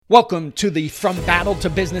Welcome to the From Battle to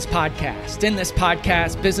Business podcast. In this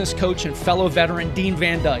podcast, business coach and fellow veteran Dean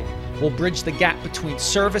Van Dyke will bridge the gap between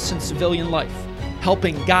service and civilian life,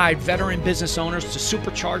 helping guide veteran business owners to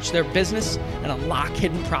supercharge their business and unlock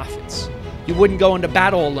hidden profits. You wouldn't go into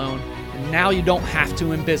battle alone, and now you don't have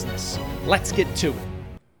to in business. Let's get to it.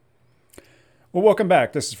 Well, welcome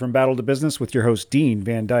back. This is From Battle to Business with your host, Dean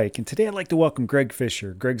Van Dyke. And today I'd like to welcome Greg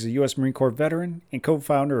Fischer. Greg's a U.S. Marine Corps veteran and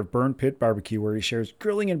co-founder of Burn Pit BBQ, where he shares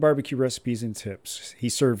grilling and barbecue recipes and tips. He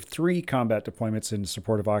served 3 combat deployments in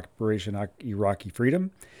support of Operation Iraqi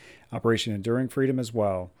Freedom, Operation Enduring Freedom as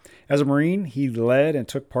well. As a Marine, he led and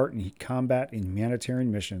took part in combat and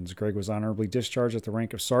humanitarian missions. Greg was honorably discharged at the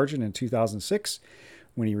rank of sergeant in 2006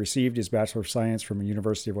 when he received his Bachelor of Science from the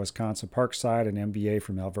University of Wisconsin-Parkside and MBA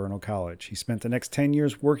from Alverno College. He spent the next 10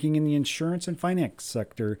 years working in the insurance and finance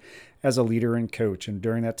sector as a leader and coach, and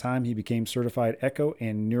during that time, he became certified Echo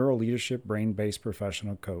and Neuro Leadership Brain-Based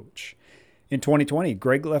Professional Coach. In 2020,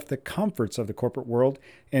 Greg left the comforts of the corporate world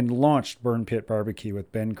and launched Burn Pit BBQ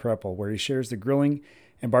with Ben Kreppel, where he shares the grilling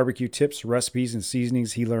and barbecue tips, recipes, and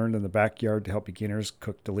seasonings he learned in the backyard to help beginners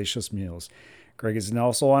cook delicious meals. Greg is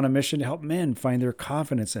also on a mission to help men find their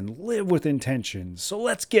confidence and live with intention. So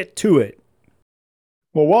let's get to it.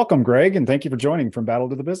 Well, welcome, Greg, and thank you for joining From Battle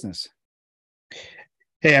to the Business.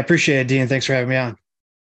 Hey, I appreciate it, Dean. Thanks for having me on.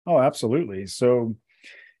 Oh, absolutely. So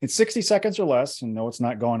in 60 seconds or less, and no, it's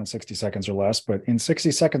not going in 60 seconds or less, but in 60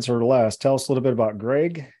 seconds or less, tell us a little bit about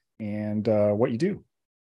Greg and what you do.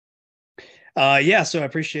 So I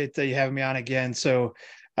appreciate you having me on again. So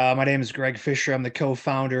my name is Greg Fischer. I'm the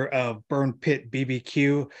co-founder of Burn Pit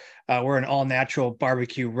BBQ. We're an all-natural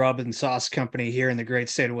barbecue rub and sauce company here in the great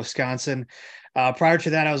state of Wisconsin. Prior to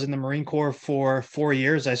that, I was in the Marine Corps for 4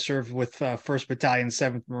 years. I served with 1st Battalion,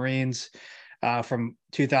 7th Marines from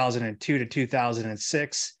 2002 to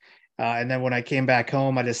 2006. And then when I came back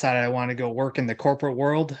home, I decided I wanted to go work in the corporate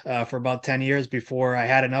world for about 10 years before I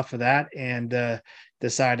had enough of that and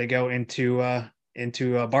decided to go into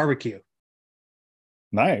barbecue.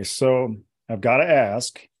 Nice. So I've got to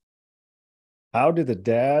ask, how did the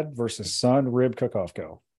dad versus son rib cook-off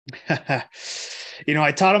go? I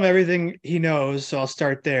taught him everything he knows, so I'll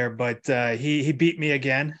start there. But he beat me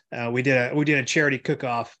again. We did a charity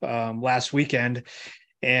cook-off last weekend,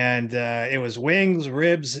 and it was wings,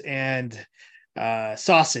 ribs, and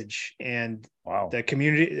sausage. And wow, the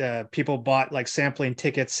community people bought like sampling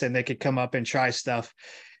tickets, and they could come up and try stuff.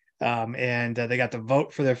 And they got to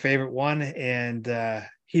vote for their favorite one, and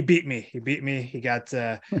he beat me. He beat me. He got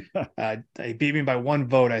he beat me by 1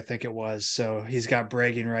 vote, I think it was. So he's got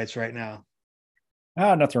bragging rights right now.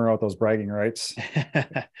 Nothing wrong with those bragging rights.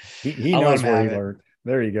 he knows where he learned.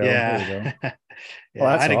 There you go. Yeah. There you go. Yeah,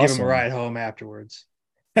 I had to give him a ride home afterwards.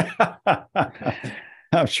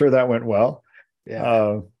 I'm sure that went well.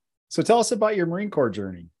 Yeah. So tell us about your Marine Corps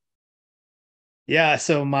journey. Yeah,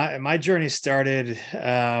 so my journey started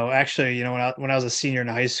actually, when I was a senior in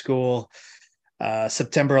high school.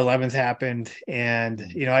 September 11th happened, and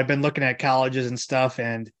I'd been looking at colleges and stuff,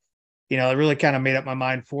 and it really kind of made up my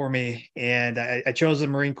mind for me. And I chose the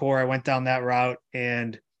Marine Corps. I went down that route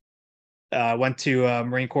and went to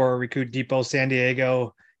Marine Corps Recruit Depot, San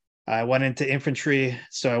Diego. I went into infantry,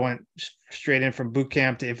 so I went straight in from boot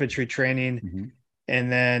camp to infantry training. Mm-hmm. And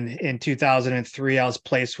then in 2003, I was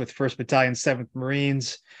placed with 1st Battalion, 7th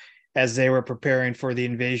Marines as they were preparing for the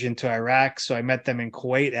invasion to Iraq. So I met them in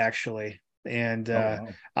Kuwait, actually. And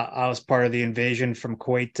I was part of the invasion from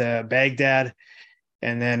Kuwait to Baghdad.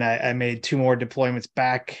 And then I made 2 more deployments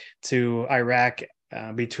back to Iraq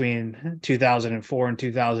between 2004 and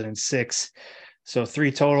 2006. So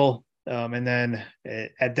 3 total. And then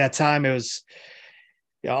at that time, it was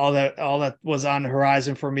all that was on the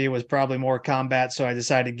horizon for me was probably more combat. So I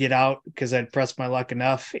decided to get out because I'd pressed my luck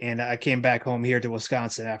enough. And I came back home here to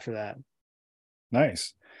Wisconsin after that.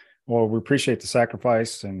 Nice. Well, we appreciate the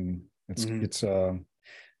sacrifice, and it's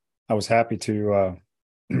I was happy to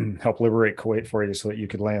help liberate Kuwait for you so that you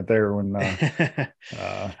could land there when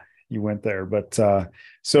you went there. But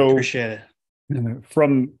so appreciate it.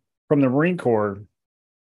 From the Marine Corps,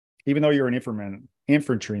 even though you're an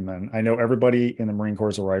infantryman, I know everybody in the Marine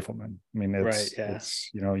Corps is a rifleman. I mean, it's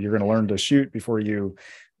you're going to learn to shoot before you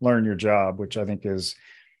learn your job, which I think is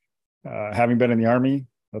having been in the Army.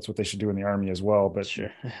 That's what they should do in the Army as well. But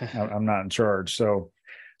sure. I'm not in charge. So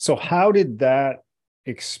how did that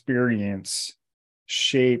experience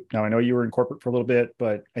shape? Now, I know you were in corporate for a little bit,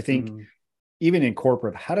 but I think even in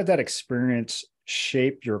corporate, how did that experience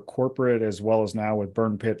shape your corporate as well as now with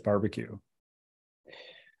Burn Pit BBQ?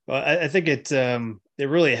 Well, I think it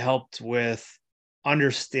really helped with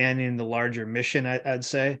understanding the larger mission, I'd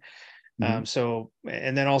say. So,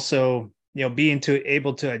 and then also, being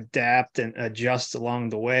able to adapt and adjust along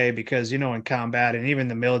the way, because, in combat and even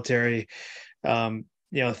the military,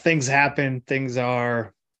 things happen, things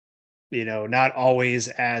are, not always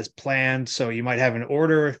as planned. So you might have an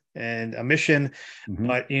order and a mission,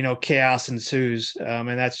 but, chaos ensues. And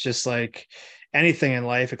that's just like anything in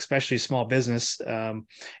life, especially small business.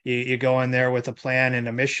 You go in there with a plan and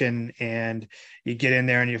a mission, and you get in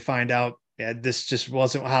there and you find out, yeah, this just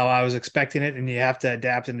wasn't how I was expecting it, and you have to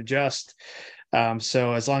adapt and adjust.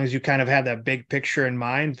 So as long as you kind of have that big picture in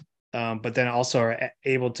mind, but then also are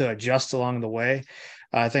able to adjust along the way,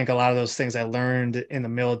 I think a lot of those things I learned in the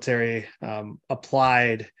military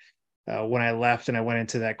applied when I left and I went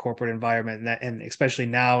into that corporate environment, and especially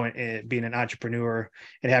now being an entrepreneur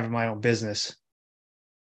and having my own business.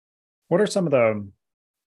 What are some of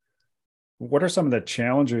the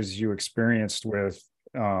challenges you experienced with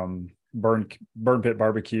Burn Pit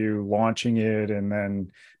BBQ, launching it, and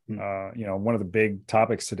then one of the big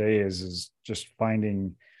topics today is just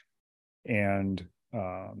finding and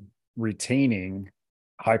retaining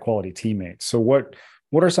high quality teammates. So what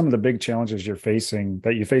are some of the big challenges you faced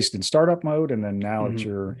in startup mode, and then now that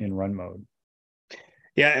you're in run mode?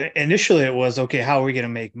 Yeah, initially it was, okay, how are we going to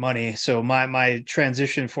make money? So my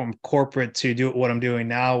transition from corporate to do what I'm doing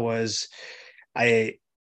now was,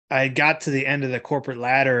 I got to the end of the corporate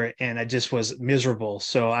ladder and I just was miserable.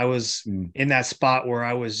 So I was in that spot where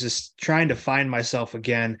I was just trying to find myself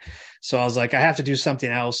again. So I was like, I have to do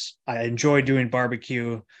something else. I enjoy doing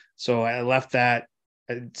barbecue. So I left that.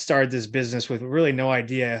 I started this business with really no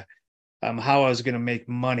idea how I was going to make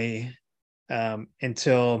money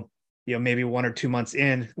until, maybe 1 or 2 months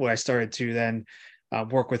in, where I started to then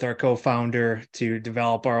work with our co-founder to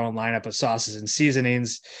develop our own lineup of sauces and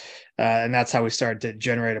seasonings. And that's how we started to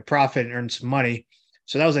generate a profit and earn some money.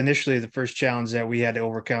 So that was initially the first challenge that we had to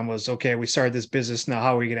overcome was, okay, we started this business. Now,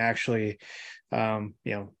 how are we going to actually,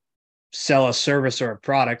 sell a service or a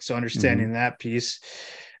product? So understanding that piece.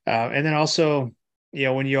 And then also,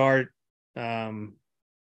 when you are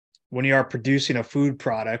producing a food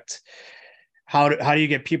product, how do you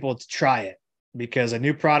get people to try it? Because a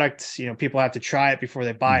new product, people have to try it before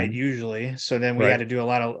they buy it usually. So then we had to do a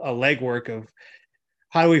lot of legwork of,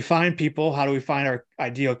 how do we find people? How do we find our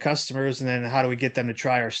ideal customers? And then how do we get them to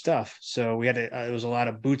try our stuff? So we had to, it was a lot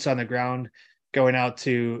of boots on the ground, going out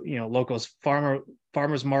to, local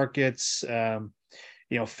farmers markets,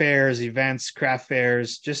 fairs, events, craft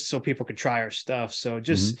fairs, just so people could try our stuff. So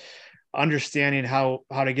just understanding how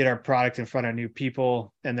to get our product in front of new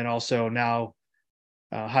people. And then also now,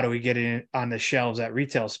 how do we get it on the shelves at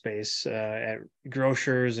retail space, at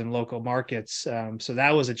grocers and local markets? So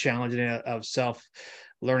that was a challenge in of self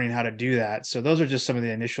learning how to do that. So those are just some of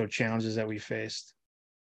the initial challenges that we faced.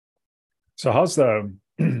 So how's the,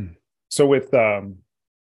 so with, now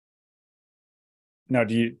I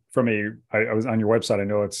was on your website. I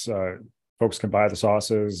know it's, folks can buy the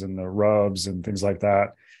sauces and the rubs and things like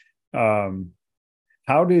that.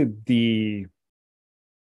 How did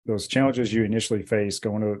those challenges you initially faced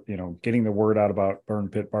going to, getting the word out about Burn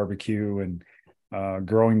Pit BBQ and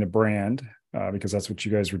growing the brand, because that's what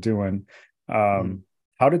you guys were doing.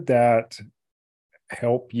 How did that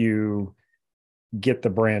help you get the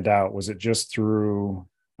brand out? Was it just through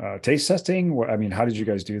taste testing? I mean, how did you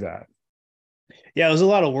guys do that? Yeah, it was a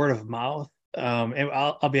lot of word of mouth. And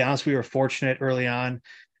I'll be honest, we were fortunate early on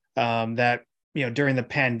that, during the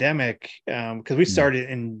pandemic, because we started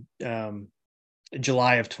in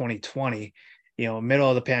July of 2020, middle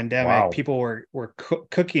of the pandemic, people were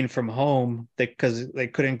cooking from home because they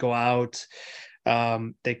couldn't go out.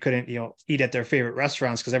 They couldn't, eat at their favorite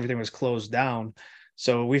restaurants because everything was closed down.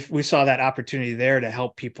 So we saw that opportunity there to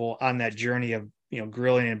help people on that journey of,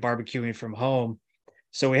 grilling and barbecuing from home.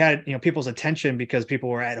 So we had, people's attention because people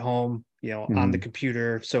were at home, on the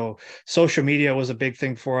computer. So social media was a big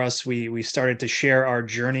thing for us. We started to share our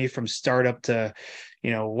journey from startup to,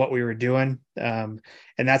 what we were doing. And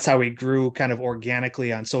that's how we grew kind of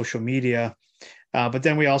organically on social media. But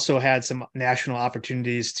then we also had some national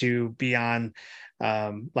opportunities to be on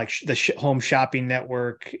like the Home Shopping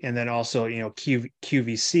Network, and then also,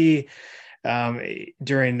 QVC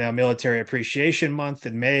during Military Appreciation Month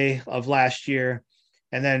in May of last year.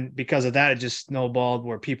 And then because of that, it just snowballed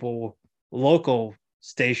where local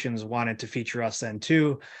stations wanted to feature us then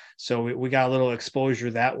too. So we got a little exposure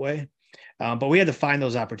that way. But we had to find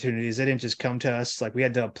those opportunities. They didn't just come to us. Like, we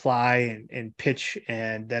had to apply and pitch,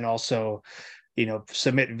 and then also,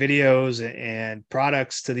 submit videos and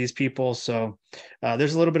products to these people. So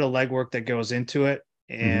there's a little bit of legwork that goes into it.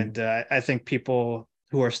 And I think people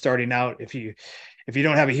who are starting out, if you if you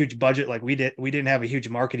don't have a huge budget like we didn't have a huge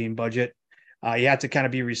marketing budget. You have to kind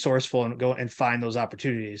of be resourceful and go and find those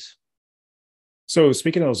opportunities. So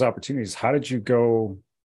speaking of those opportunities, how did you go?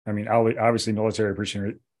 I mean, obviously Military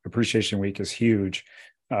Appreciation Week is huge.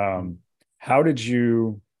 How did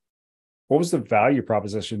you, what was the value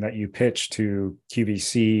proposition that you pitched to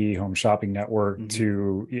QVC, Home Shopping Network,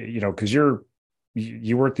 to, because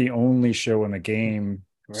you weren't the only show in the game,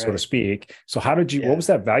 right, so to speak. So how did you, what was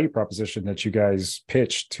that value proposition that you guys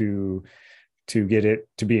pitched to get it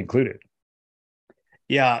to be included?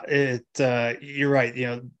 Yeah, you're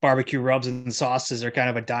right. Barbecue rubs and sauces are kind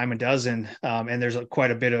of a dime a dozen. And there's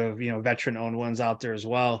quite a bit of, veteran owned ones out there as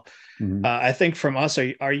well. I think from us,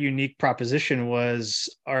 our unique proposition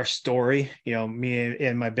was our story. Me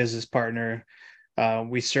and my business partner,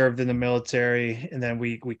 we served in the military, and then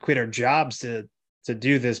we quit our jobs to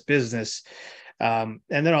do this business. And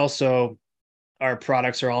then also our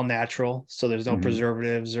products are all natural. So there's no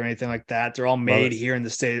preservatives or anything like that. They're all made here in the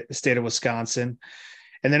state of Wisconsin.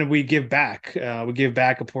 And then we give back. We give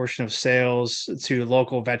back a portion of sales to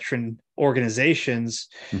local veteran organizations.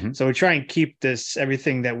 So we try and keep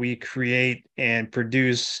everything that we create and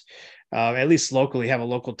produce, at least locally, have a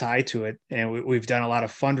local tie to it. And we've done a lot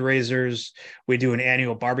of fundraisers. We do an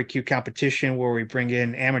annual barbecue competition where we bring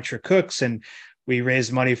in amateur cooks and we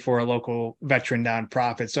raise money for a local veteran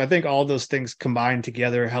nonprofit. So I think all those things combined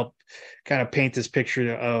together help kind of paint this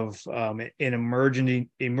picture of an emerging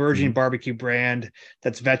barbecue brand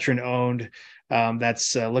that's veteran owned,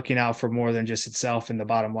 that's looking out for more than just itself in the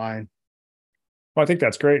bottom line. Well, I think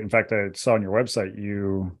that's great. In fact, I saw on your website,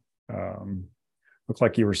 you looked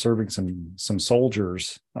like you were serving some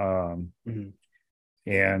soldiers. And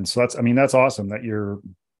so that's awesome that you're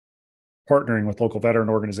partnering with local veteran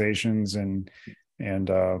organizations, and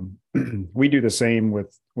we do the same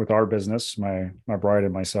with our business, my bride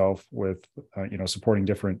and myself, with supporting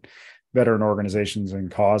different veteran organizations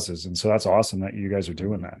and causes. And so that's awesome that you guys are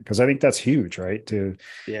doing that, because I think that's huge, right? And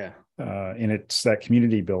it's that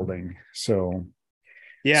community building. So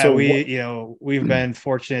we've been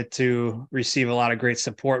fortunate to receive a lot of great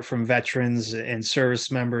support from veterans and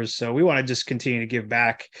service members. So we want to just continue to give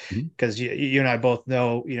back, because you and I both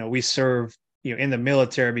know, we serve, in the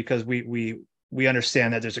military because we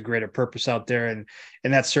understand that there's a greater purpose out there, and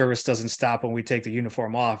that service doesn't stop when we take the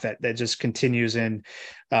uniform off. That just continues in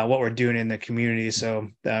what we're doing in the community. So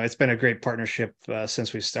it's been a great partnership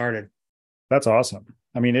since we started. That's awesome.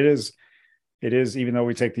 I mean, it is, even though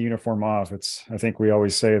we take the uniform off, I think we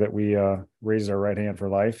always say that we raise our right hand for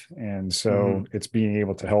life. And so it's being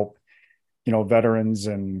able to help, veterans.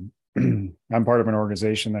 And I'm part of an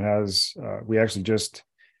organization that has, we actually just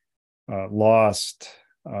lost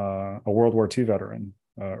a World War II veteran.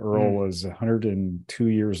 Earl was 102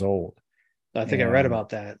 years old. I think I read about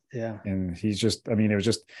that. Yeah. And he's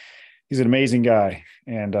he's an amazing guy.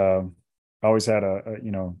 And always had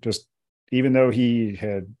even though he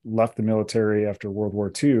had left the military after World War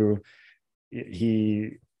II,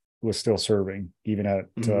 he was still serving, even at,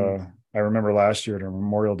 I remember last year at a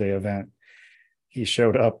Memorial Day event, he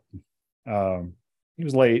showed up. He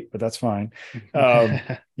was late, but that's fine.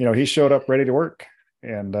 He showed up ready to work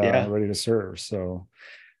and ready to serve. So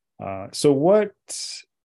what,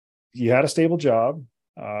 you had a stable job,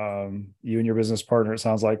 you and your business partner, it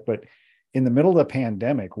sounds like, but in the middle of the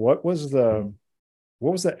pandemic, what was the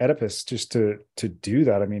Oedipus just to do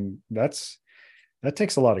that? I mean, that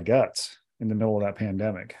takes a lot of guts in the middle of that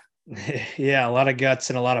pandemic. Yeah, a lot of guts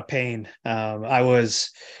and a lot of pain.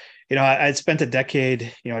 I'd spent a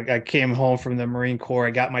decade, I came home from the Marine Corps,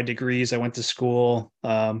 I got my degrees, I went to school,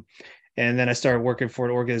 and then I started working for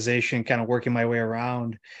an organization, kind of working my way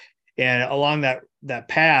around. And along that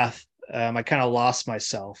path, I kind of lost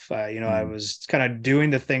myself. I was kind of doing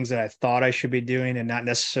the things that I thought I should be doing and not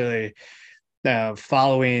necessarily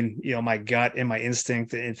following, my gut and my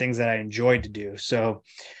instinct and things that I enjoyed to do. So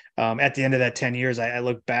at the end of that 10 years, I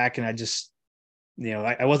look back and I just,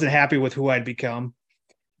 I wasn't happy with who I'd become.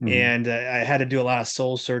 And I had to do a lot of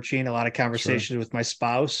soul searching, a lot of conversations with my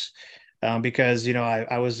spouse, because,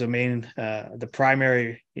 I was the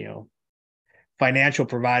primary, financial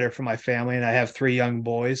provider for my family. And I have 3 young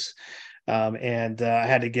boys. And I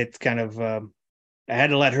had to get I had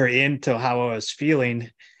to let her into how I was feeling.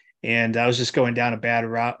 And I was just going down a bad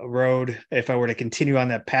road if I were to continue on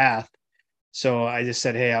that path. So I just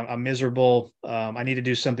said, hey, I'm miserable. I need to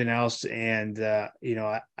do something else. And,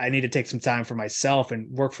 I need to take some time for myself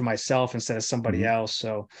and work for myself instead of somebody else.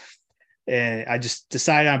 So, and I just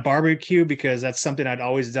decided on barbecue because that's something I'd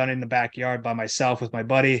always done in the backyard by myself with my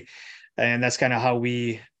buddy. And that's kind of how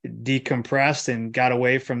we decompressed and got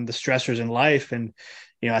away from the stressors in life. And,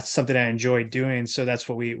 that's something I enjoy doing. So that's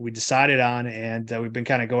what we decided on. And we've been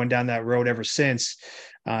kind of going down that road ever since.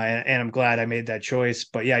 And I'm glad I made that choice.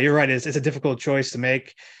 But yeah, you're right. It's a difficult choice to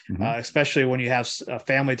make, especially when you have a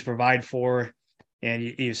family to provide for,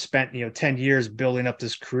 and you've spent 10 years building up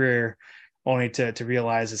this career, only to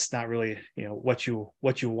realize it's not really what you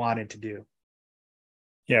wanted to do.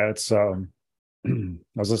 Yeah, it's I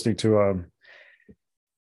was listening to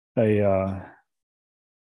a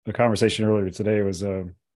conversation earlier today. It was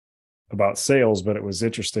about sales, but it was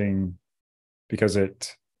interesting because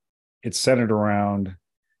it's centered around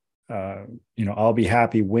I'll be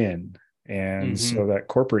happy when. And so that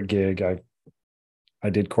corporate gig, I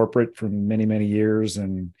did corporate for many, many years,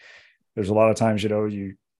 and there's a lot of times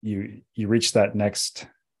you reach that next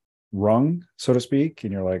rung, so to speak,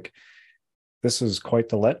 and you're like, this is quite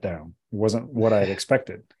the letdown. It wasn't what I had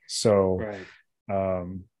expected. So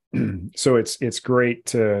so it's great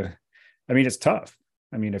to, it's tough.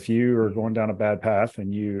 If you are going down a bad path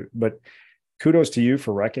but kudos to you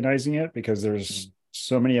for recognizing it, because there's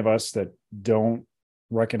so many of us that don't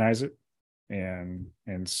recognize it. And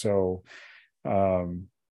so,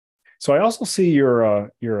 so I also see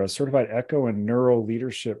you're a certified echo and neuro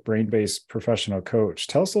leadership brain-based professional coach.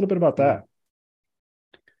 Tell us a little bit about that.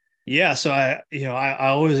 Yeah. So I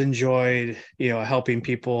always enjoyed, helping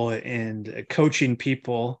people and coaching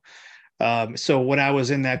people. So when I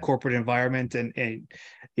was in that corporate environment and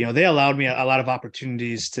they allowed me a lot of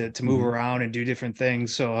opportunities to move around and do different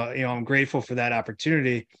things. So, I'm grateful for that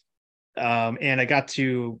opportunity. And I got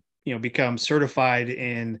to, become certified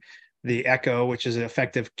in the ECHO, which is an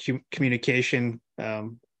effective communication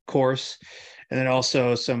course, and then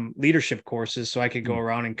also some leadership courses, so I could go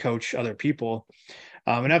around and coach other people.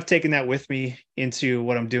 And I've taken that with me into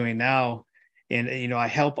what I'm doing now. And, I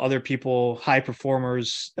help other people, high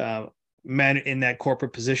performers, men in that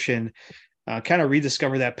corporate position, kind of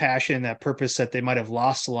rediscover that passion, that purpose that they might have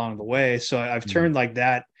lost along the way. So I've turned like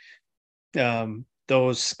that,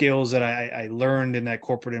 those skills that I learned in that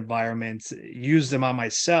corporate environment, use them on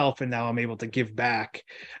myself. And now I'm able to give back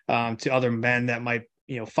to other men that might,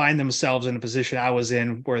 find themselves in a position I was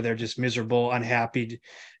in, where they're just miserable, unhappy,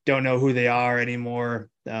 don't know who they are anymore,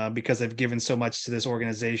 because they've given so much to this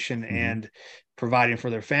organization and providing for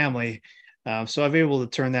their family. So I've been able to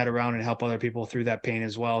turn that around and help other people through that pain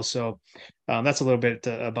as well. So that's a little bit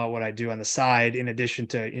about what I do on the side, in addition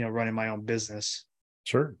to, running my own business.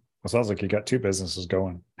 Sure. Well, sounds like you got two businesses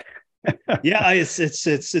going. Yeah,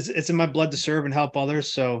 it's in my blood to serve and help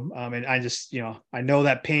others. So, and I just, I know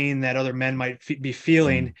that pain that other men might be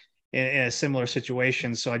feeling in a similar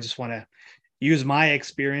situation. So I just want to use my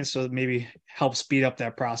experience so that maybe help speed up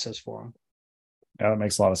that process for them. Yeah, that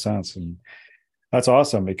makes a lot of sense. And that's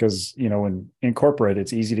awesome, because, in corporate,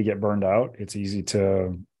 it's easy to get burned out. It's easy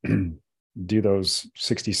to do those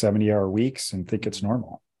 60, 70-hour weeks and think it's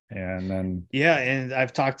normal. And then, yeah. And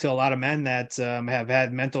I've talked to a lot of men that have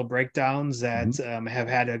had mental breakdowns, that have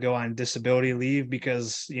had to go on disability leave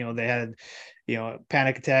because, they had,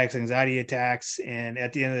 panic attacks, anxiety attacks. And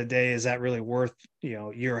at the end of the day, is that really worth,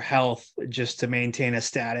 your health just to maintain a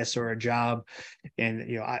status or a job?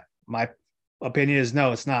 And, my opinion is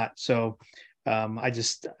no, it's not. So I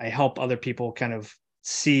help other people kind of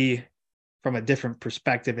see from a different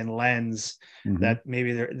perspective and lens that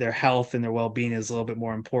maybe their health and their well-being is a little bit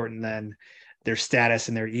more important than their status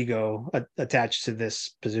and their ego attached to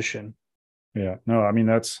this position. Yeah, no,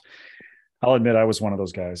 I'll admit I was one of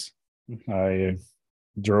those guys. I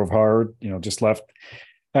drove hard, just left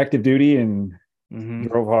active duty and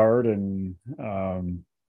drove hard, and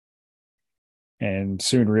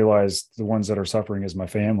soon realized the ones that are suffering is my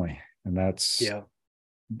family. And that's,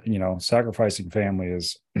 sacrificing family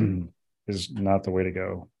is not the way to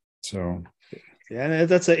go. So, yeah, and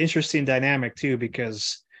that's an interesting dynamic too,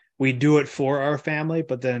 because we do it for our family,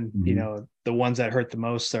 but then, the ones that hurt the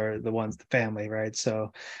most are the ones, the family, right?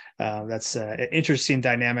 So that's an interesting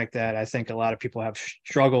dynamic that I think a lot of people have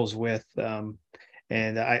struggles with.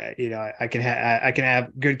 And I can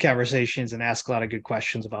have good conversations and ask a lot of good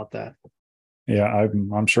questions about that. Yeah,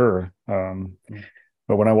 I'm sure.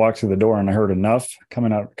 But when I walked through the door and I heard enough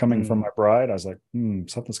coming from my bride, I was like,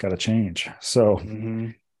 something's got to change. So,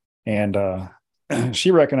 and she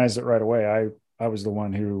recognized it right away. I was the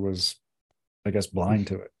one who was, I guess, blind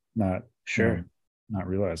to it, not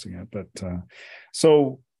realizing it. But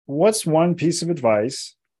so what's one piece of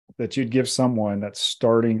advice that you'd give someone that's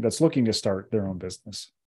looking to start their own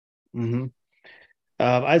business?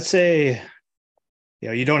 I'd say,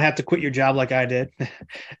 you don't have to quit your job like I did.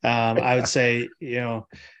 I would say,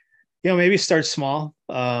 maybe start small,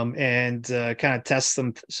 and kind of test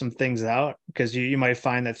some things out, because you might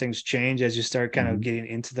find that things change as you start kind of getting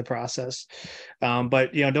into the process.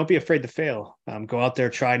 But don't be afraid to fail. Go out there,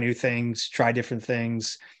 try new things, try different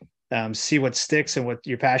things, see what sticks and what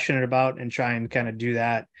you're passionate about, and try and kind of do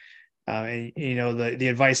that. And the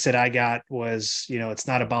advice that I got was, it's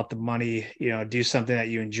not about the money. Do something that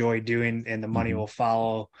you enjoy doing, and the money will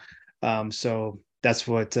follow. So that's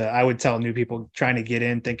what I would tell new people trying to get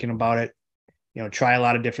in, thinking about it. Try a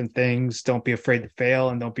lot of different things. Don't be afraid to fail,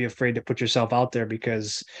 and don't be afraid to put yourself out there,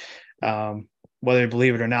 because whether you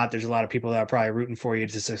believe it or not, there's a lot of people that are probably rooting for you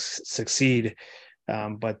to succeed.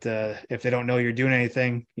 But if they don't know you're doing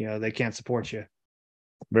anything, they can't support you.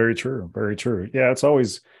 Very true. Very true. Yeah. It's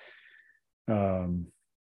always, I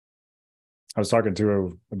was talking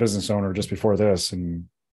to a business owner just before this, and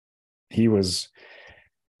he was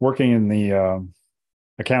working in the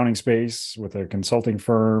accounting space with a consulting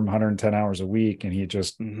firm, 110 hours a week. And he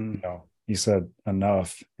just, he said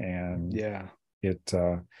enough. And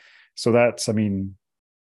so that's, and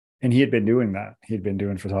he had been doing that. He'd been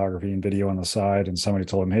doing photography and video on the side. And somebody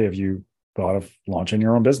told him, hey, have you thought of launching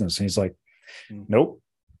your own business? And he's like, nope.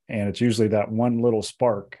 And it's usually that one little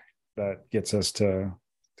spark that gets us to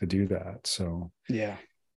do that. So, yeah.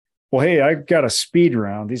 Well, hey, I got a speed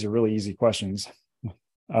round. These are really easy questions.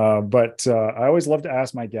 But I always love to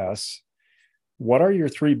ask my guests, what are your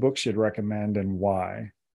 3 books you'd recommend and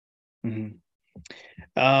why?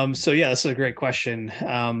 So yeah, this is a great question.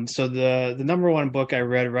 So the number one book I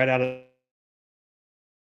read right out of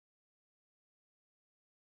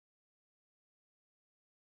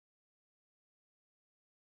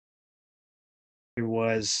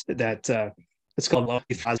was that it's called Love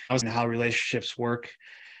and How Relationships Work.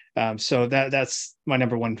 So that's my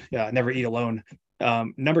number one. Never Eat Alone.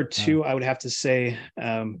 Number 2, I would have to say,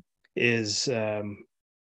 is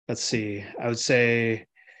let's see. I would say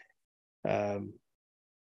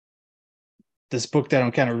this book that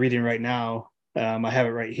I'm kind of reading right now. I have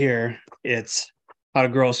it right here. It's How to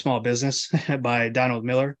Grow a Small Business by Donald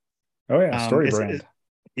Miller. Oh yeah, Story Brand.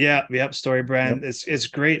 Story Brand. Yep. It's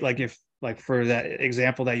great. Like for that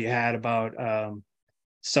example that you had about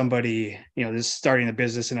somebody, just starting a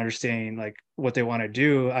business and understanding like what they want to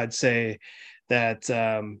do, I'd say that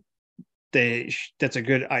that's a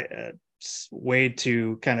good way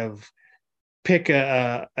to kind of pick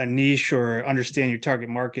a niche or understand your target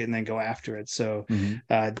market and then go after it. So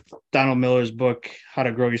Donald Miller's book, How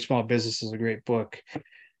to Grow Your Small Business, is a great book.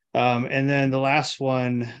 And then the last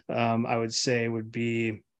one I would say would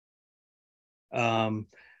be Talk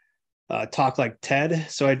Like Ted.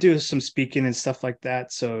 So I do some speaking and stuff like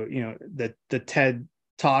that. So, the TED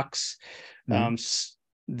Talks,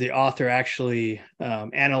 the author actually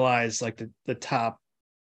analyzed like the top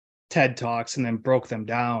TED Talks and then broke them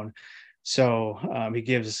down. So he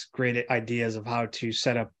gives great ideas of how to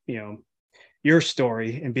set up, your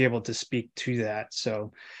story and be able to speak to that.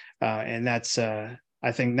 So, and that's,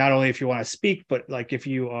 I think not only if you want to speak, but like if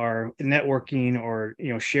you are networking or,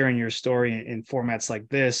 sharing your story in formats like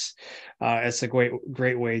this, it's a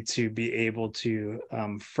great way to be able to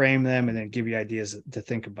frame them and then give you ideas to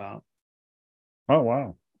think about. Oh,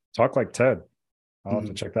 wow. Talk Like Ted. I'll have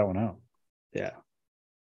to check that one out. Yeah.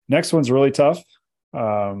 Next one's really tough.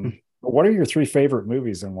 What are your 3 favorite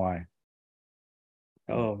movies and why?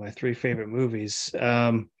 Oh, my 3 favorite movies.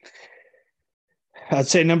 I'd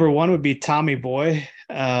say number 1 would be Tommy Boy,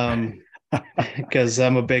 because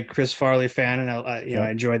I'm a big Chris Farley fan, and I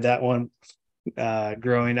enjoyed that one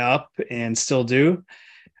growing up and still do.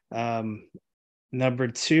 Number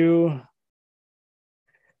 2,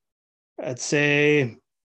 I'd say,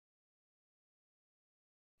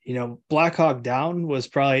 Black Hawk Down was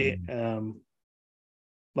probably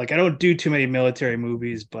like I don't do too many military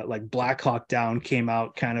movies, but like Black Hawk Down came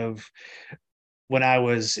out kind of when I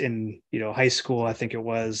was in, high school, I think it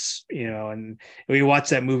was, and we watched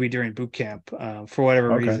that movie during boot camp for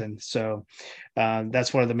whatever reason. So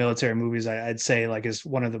that's one of the military movies I'd say like is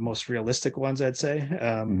one of the most realistic ones, I'd say,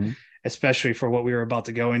 especially for what we were about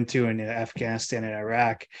to go into in Afghanistan and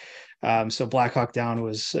Iraq. So Black Hawk Down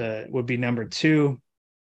would be number 2.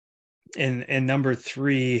 And number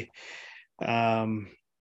 3,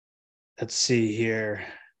 let's see here.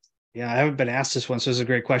 Yeah, I haven't been asked this one, so this is a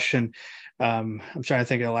great question. I'm trying to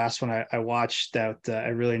think of the last one I watched that I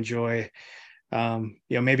really enjoy.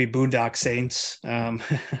 Maybe Boondock Saints. Oh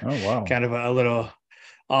wow, kind of a little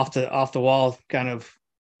off the wall kind of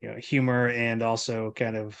humor and also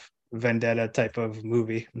kind of vendetta type of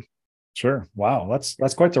movie. Sure. Wow,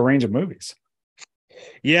 that's quite the range of movies.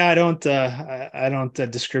 Yeah, I don't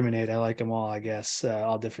discriminate. I like them all, I guess,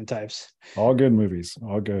 all different types. All good movies,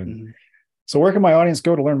 all good. Mhm. So where can my audience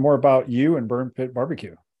go to learn more about you and Burn Pit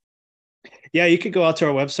BBQ? Yeah, you could go out to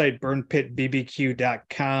our website,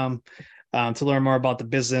 burnpitbbq.com, to learn more about the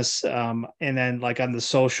business. And then like on the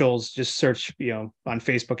socials, just search, on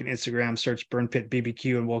Facebook and Instagram, search Burn Pit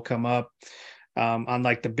BBQ and we'll come up. On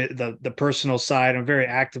like the personal side, I'm very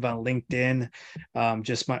active on LinkedIn.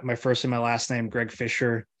 Just my first and my last name, Greg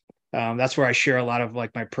Fischer. That's where I share a lot of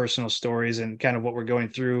like my personal stories and kind of what we're going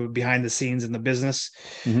through behind the scenes in the business.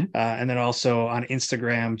 And then also on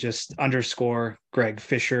Instagram, just _ Greg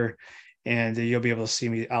Fischer, and you'll be able to see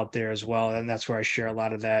me out there as well. And that's where I share a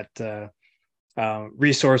lot of that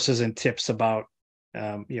resources and tips about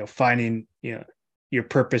finding your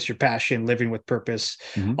purpose, your passion, living with purpose,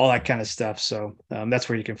 all that kind of stuff. So that's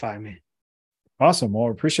where you can find me. Awesome. Well,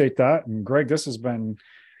 I appreciate that. And Greg, this has been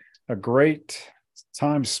a great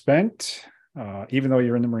time spent, even though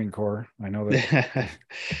you're in the Marine Corps. I know that.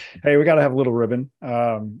 Hey, we got to have a little ribbon.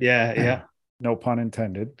 Yeah. No pun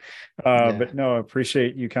intended. Yeah. But no, I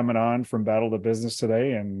appreciate you coming on from Battle to Business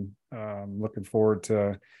today, and looking forward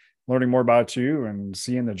to learning more about you and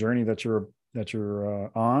seeing the journey that you're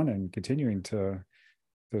on and continuing to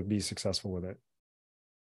be successful with it.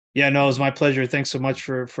 Yeah, no, it was my pleasure. Thanks so much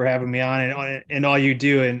for having me on and all you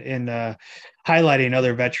do in highlighting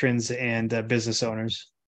other veterans and business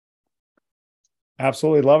owners.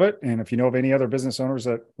 Absolutely love it. And if you know of any other business owners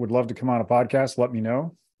that would love to come on a podcast, let me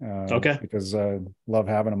know. Okay. Because I love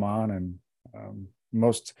having them on, and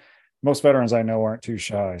most veterans I know aren't too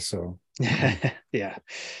shy. So yeah.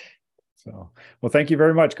 So, well, thank you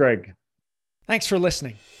very much, Greg. Thanks for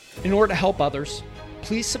listening. In order to help others,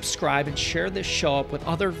 please subscribe and share this show up with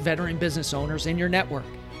other veteran business owners in your network.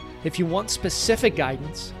 If you want specific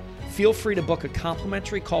guidance, feel free to book a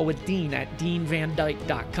complimentary call with Dean at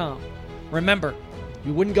deanvandyke.com. Remember,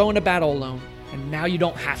 you wouldn't go into battle alone, and now you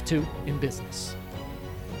don't have to in business.